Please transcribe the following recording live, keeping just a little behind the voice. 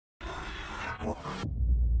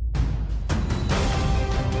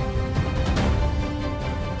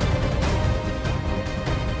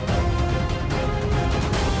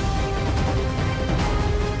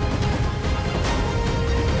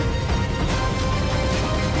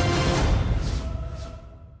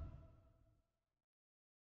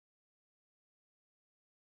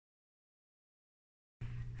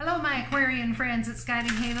Hello my Aquarian friends, it's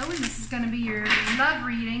Guidinghalo, and this is going to be your love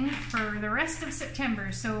reading for the rest of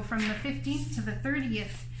September. So from the 15th to the 30th,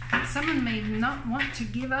 someone may not want to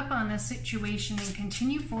give up on a situation and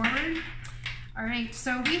continue forward. Alright,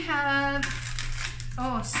 so we have,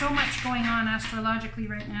 so much going on astrologically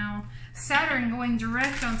right now. Saturn going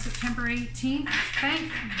direct on September 18th.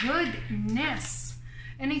 Thank goodness.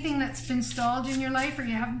 Anything that's been stalled in your life or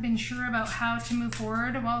you haven't been sure about how to move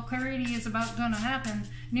forward, well, clarity is about going to happen.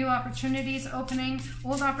 New opportunities opening,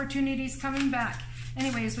 old opportunities coming back.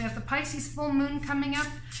 Anyways, we have the Pisces full moon coming up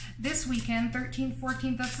this weekend, 13th,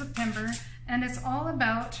 14th of September, and it's all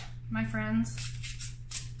about, my friends,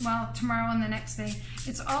 well, tomorrow and the next day,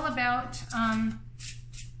 it's all about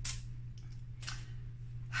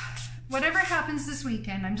whatever happens this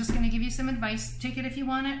weekend. I'm just going to give you some advice. Take it if you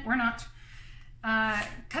want it or not.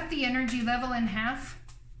 Cut the energy level in half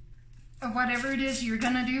of whatever it is you're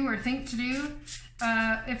gonna do or think to do.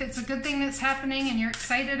 If it's a good thing that's happening and you're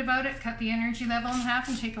excited about it, cut the energy level in half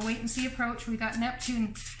and take a wait and see approach. We got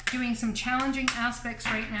Neptune doing some challenging aspects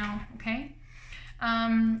right now, okay?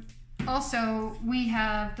 Also, we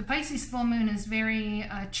have the Pisces full moon is very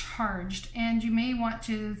charged, and you may want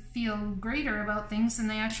to feel greater about things than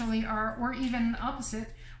they actually are, or even the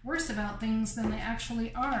opposite, worse about things than they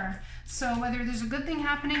actually are. So whether there's a good thing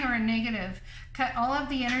happening or a negative, cut all of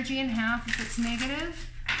the energy in half. If it's negative,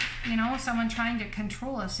 you know, someone trying to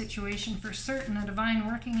control a situation for certain, a divine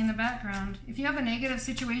working in the background. If you have a negative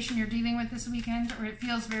situation you're dealing with this weekend, or it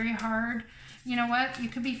feels very hard, you know what, you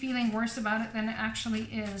could be feeling worse about it than it actually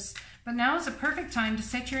is. But now is a perfect time to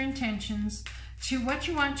set your intentions to what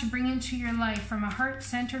you want to bring into your life from a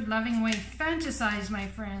heart-centered, loving way. Fantasize, my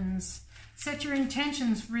friends. Set your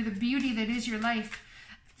intentions for the beauty that is your life.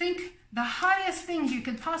 Think the highest things you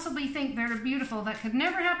could possibly think that are beautiful, that could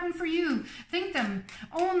never happen for you. Think them,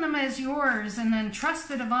 own them as yours, and then trust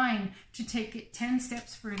the divine to take it 10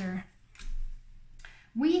 steps further.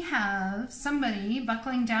 We have somebody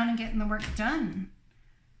buckling down and getting the work done.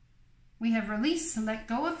 We have release, let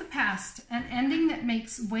go of the past, an ending that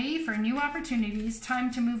makes way for new opportunities, time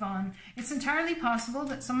to move on. It's entirely possible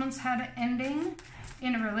that someone's had an ending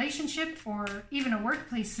in a relationship or even a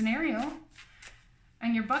workplace scenario,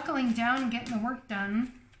 and you're buckling down and getting the work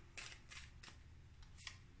done,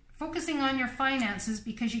 focusing on your finances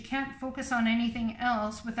because you can't focus on anything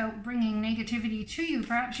else without bringing negativity to you.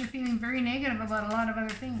 Perhaps you're feeling very negative about a lot of other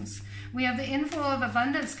things. We have the inflow of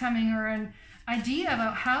abundance coming, or an idea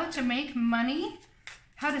about how to make money,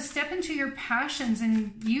 how to step into your passions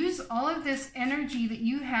and use all of this energy that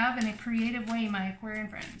you have in a creative way, my Aquarian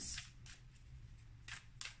friends.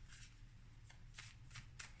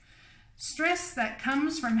 Stress that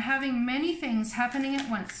comes from having many things happening at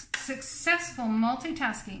once. Successful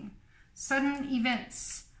multitasking. Sudden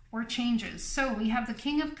events or changes. So we have the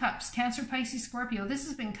King of Cups, Cancer, Pisces, Scorpio. This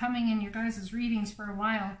has been coming in your guys' readings for a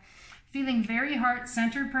while. Feeling very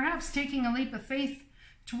heart-centered, perhaps taking a leap of faith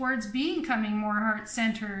towards becoming more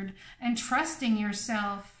heart-centered and trusting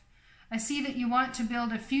yourself. I see that you want to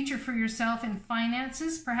build a future for yourself in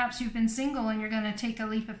finances. Perhaps you've been single and you're going to take a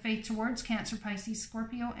leap of faith towards Cancer, Pisces,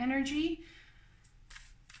 Scorpio energy.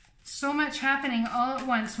 So much happening all at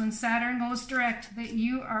once when Saturn goes direct that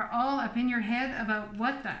you are all up in your head about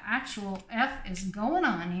what the actual F is going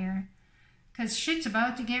on here. Because shit's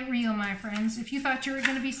about to get real, my friends. If you thought you were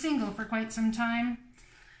going to be single for quite some time,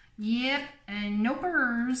 yep, and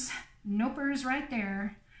nopers right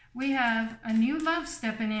there. We have a new love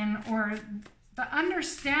stepping in, or the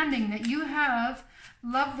understanding that you have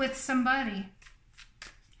love with somebody.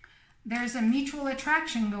 There's a mutual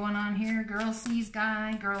attraction going on here. Girl sees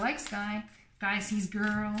guy, girl likes guy, guy sees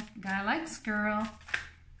girl, guy likes girl.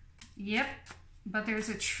 Yep, but there's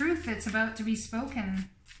a truth that's about to be spoken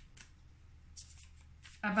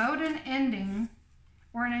about an ending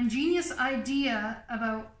or an ingenious idea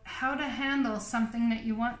about how to handle something that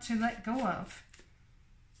you want to let go of.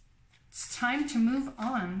 It's time to move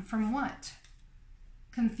on from what?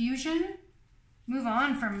 Confusion? Move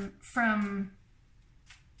on from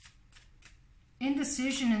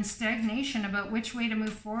indecision and stagnation about which way to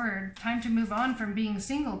move forward. Time to move on from being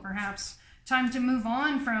single, perhaps. Time to move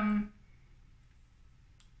on from,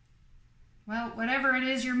 well, whatever it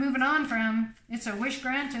is you're moving on from, it's a wish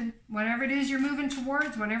granted. Whatever it is you're moving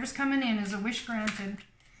towards, whatever's coming in is a wish granted.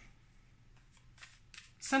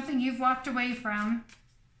 something you've walked away from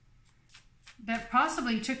that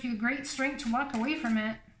possibly took you great strength to walk away from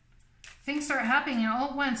it. Things start happening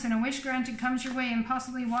all at once and a wish granted comes your way, and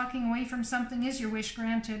possibly walking away from something is your wish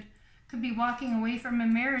granted. Could be walking away from a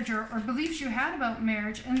marriage or beliefs you had about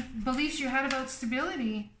marriage and beliefs you had about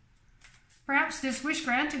stability. Perhaps this wish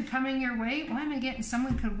granted coming your way, why am I getting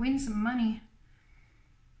someone could win some money?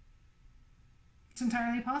 It's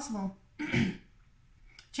entirely possible.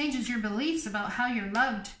 Changes your beliefs about how you're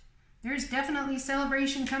loved. There's definitely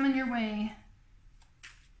celebration coming your way.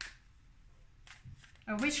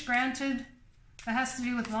 A wish granted that has to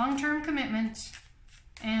do with long-term commitment,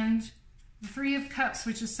 and the Three of Cups,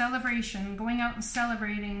 which is celebration, going out and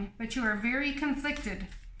celebrating, but you are very conflicted.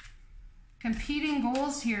 Competing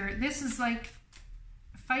goals here. This is like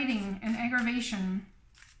fighting and aggravation.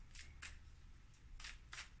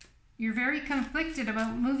 You're very conflicted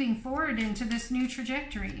about moving forward into this new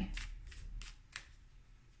trajectory.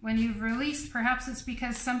 When you've released, perhaps it's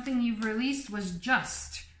because something you've released was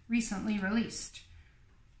just recently released.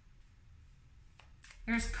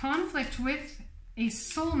 There's conflict with a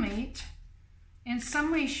soulmate in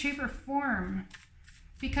some way, shape, or form,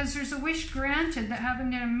 because there's a wish granted that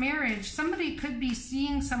happened in a marriage. Somebody could be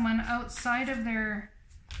seeing someone outside of their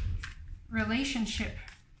relationship,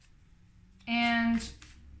 and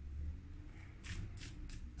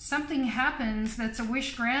something happens that's a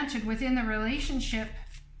wish granted within the relationship,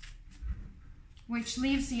 which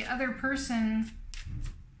leaves the other person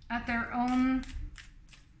at their own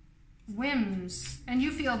whims. And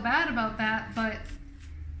you feel bad about that, but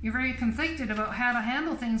you're very conflicted about how to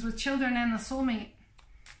handle things with children and the soulmate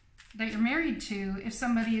that you're married to, if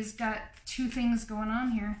somebody's got two things going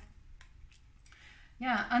on here.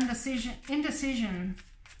 Yeah, indecision,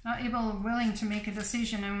 not able or willing to make a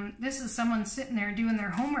decision. And this is someone sitting there doing their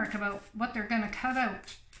homework about what they're going to cut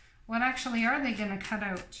out. What actually are they going to cut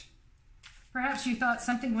out? Perhaps you thought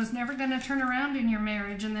something was never going to turn around in your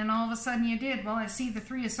marriage, and then all of a sudden you did. Well, I see the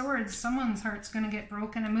Three of Swords. Someone's heart's going to get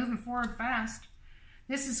broken and moving forward fast.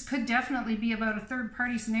 This could definitely be about a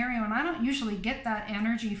third-party scenario, and I don't usually get that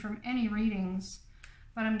energy from any readings,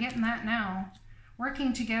 but I'm getting that now.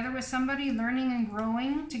 Working together with somebody, learning and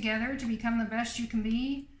growing together to become the best you can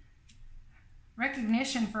be.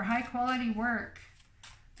 Recognition for high-quality work.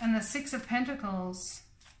 And the Six of Pentacles.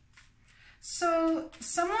 So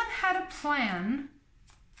someone had a plan,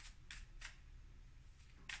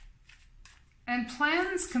 and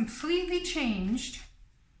plans completely changed,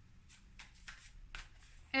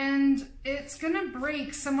 and it's going to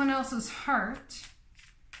break someone else's heart,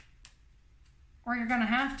 or you're going to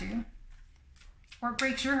have to, or it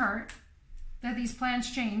breaks your heart that these plans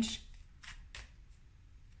changed.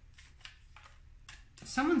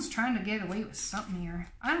 Someone's trying to get away with something here.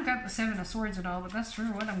 I don't got the Seven of Swords at all, but that's sure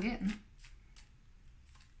what I'm getting.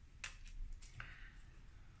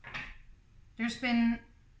 There's been,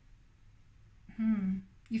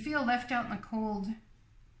 you feel left out in the cold.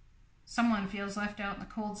 Someone feels left out in the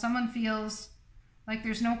cold. Someone feels like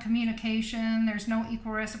there's no communication, there's no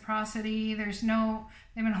equal reciprocity, they've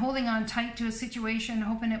been holding on tight to a situation,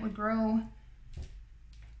 hoping it would grow,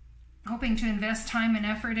 hoping to invest time and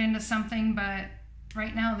effort into something, but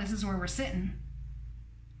right now this is where we're sitting.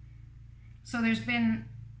 So there's been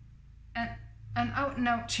an out and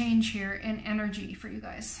out change here in energy for you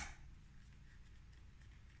guys.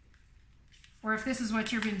 Or if this is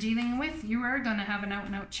what you've been dealing with, you are going to have an out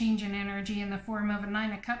and out change in energy in the form of a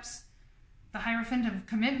Nine of Cups, the Hierophant of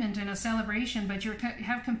commitment and a celebration, but you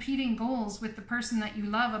have competing goals with the person that you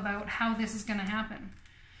love about how this is going to happen.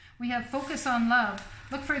 We have focus on love.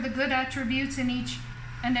 Look for the good attributes in each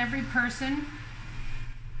and every person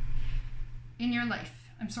in your life.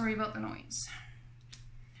 I'm sorry about the noise.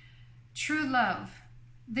 True love.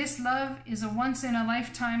 This love is a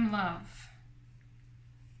once-in-a-lifetime love.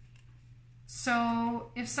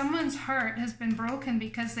 So if someone's heart has been broken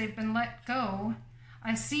because they've been let go,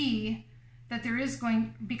 I see that there is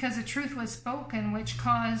because the truth was spoken, which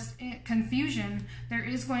caused confusion, there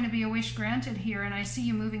is going to be a wish granted here, and I see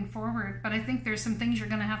you moving forward. But I think there's some things you're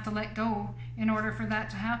going to have to let go in order for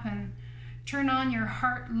that to happen. Turn on your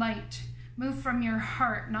heart light. Move from your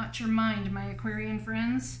heart, not your mind, my Aquarian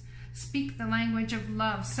friends. Speak the language of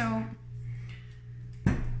love. So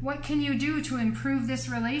what can you do to improve this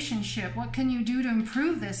relationship? What can you do to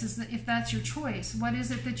improve this, if that's your choice? What is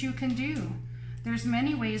it that you can do? There's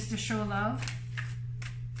many ways to show love.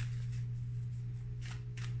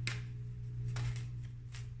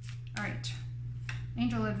 All right.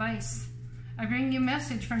 Angel advice. I bring you a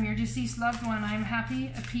message from your deceased loved one. I am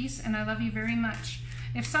happy, at peace, and I love you very much.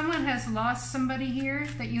 If someone has lost somebody here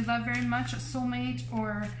that you love very much, a soulmate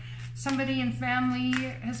or somebody in family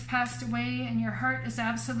has passed away and your heart is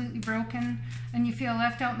absolutely broken and you feel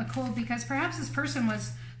left out in the cold because perhaps this person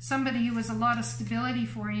was somebody who was a lot of stability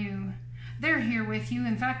for you. They're here with you.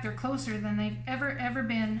 In fact, they're closer than they've ever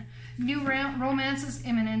been. New romance is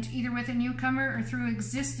imminent, either with a newcomer or through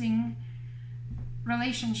existing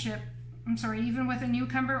relationship. I'm sorry, even with a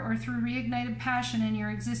newcomer or through reignited passion in your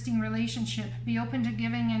existing relationship. Be open to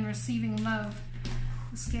giving and receiving love.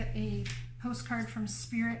 Let's get a postcard from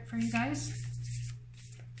Spirit for you guys.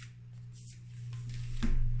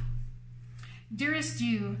 Dearest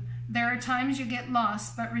you, there are times you get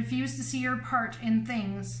lost but refuse to see your part in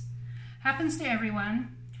things. Happens to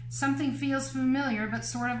everyone. Something feels familiar but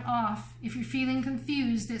sort of off. If you're feeling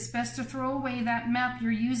confused, it's best to throw away that map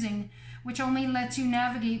you're using, which only lets you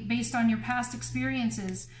navigate based on your past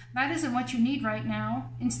experiences. That isn't what you need right now.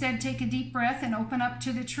 Instead, take a deep breath and open up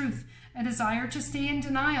to the truth. A desire to stay in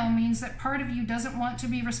denial means that part of you doesn't want to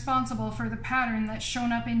be responsible for the pattern that's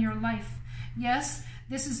shown up in your life. Yes,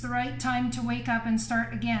 this is the right time to wake up and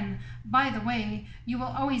start again. By the way, you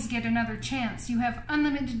will always get another chance. You have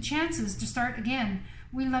unlimited chances to start again.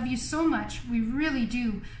 We love you so much. We really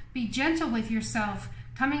do. Be gentle with yourself.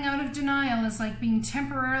 Coming out of denial is like being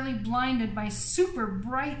temporarily blinded by super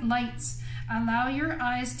bright lights. Allow your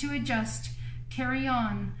eyes to adjust. Carry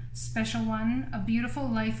on. Special one, a beautiful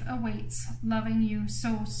life awaits. Loving you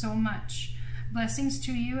so much. Blessings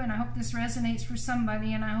to you, and I hope this resonates for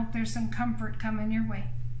somebody, and I hope there's some comfort coming your way.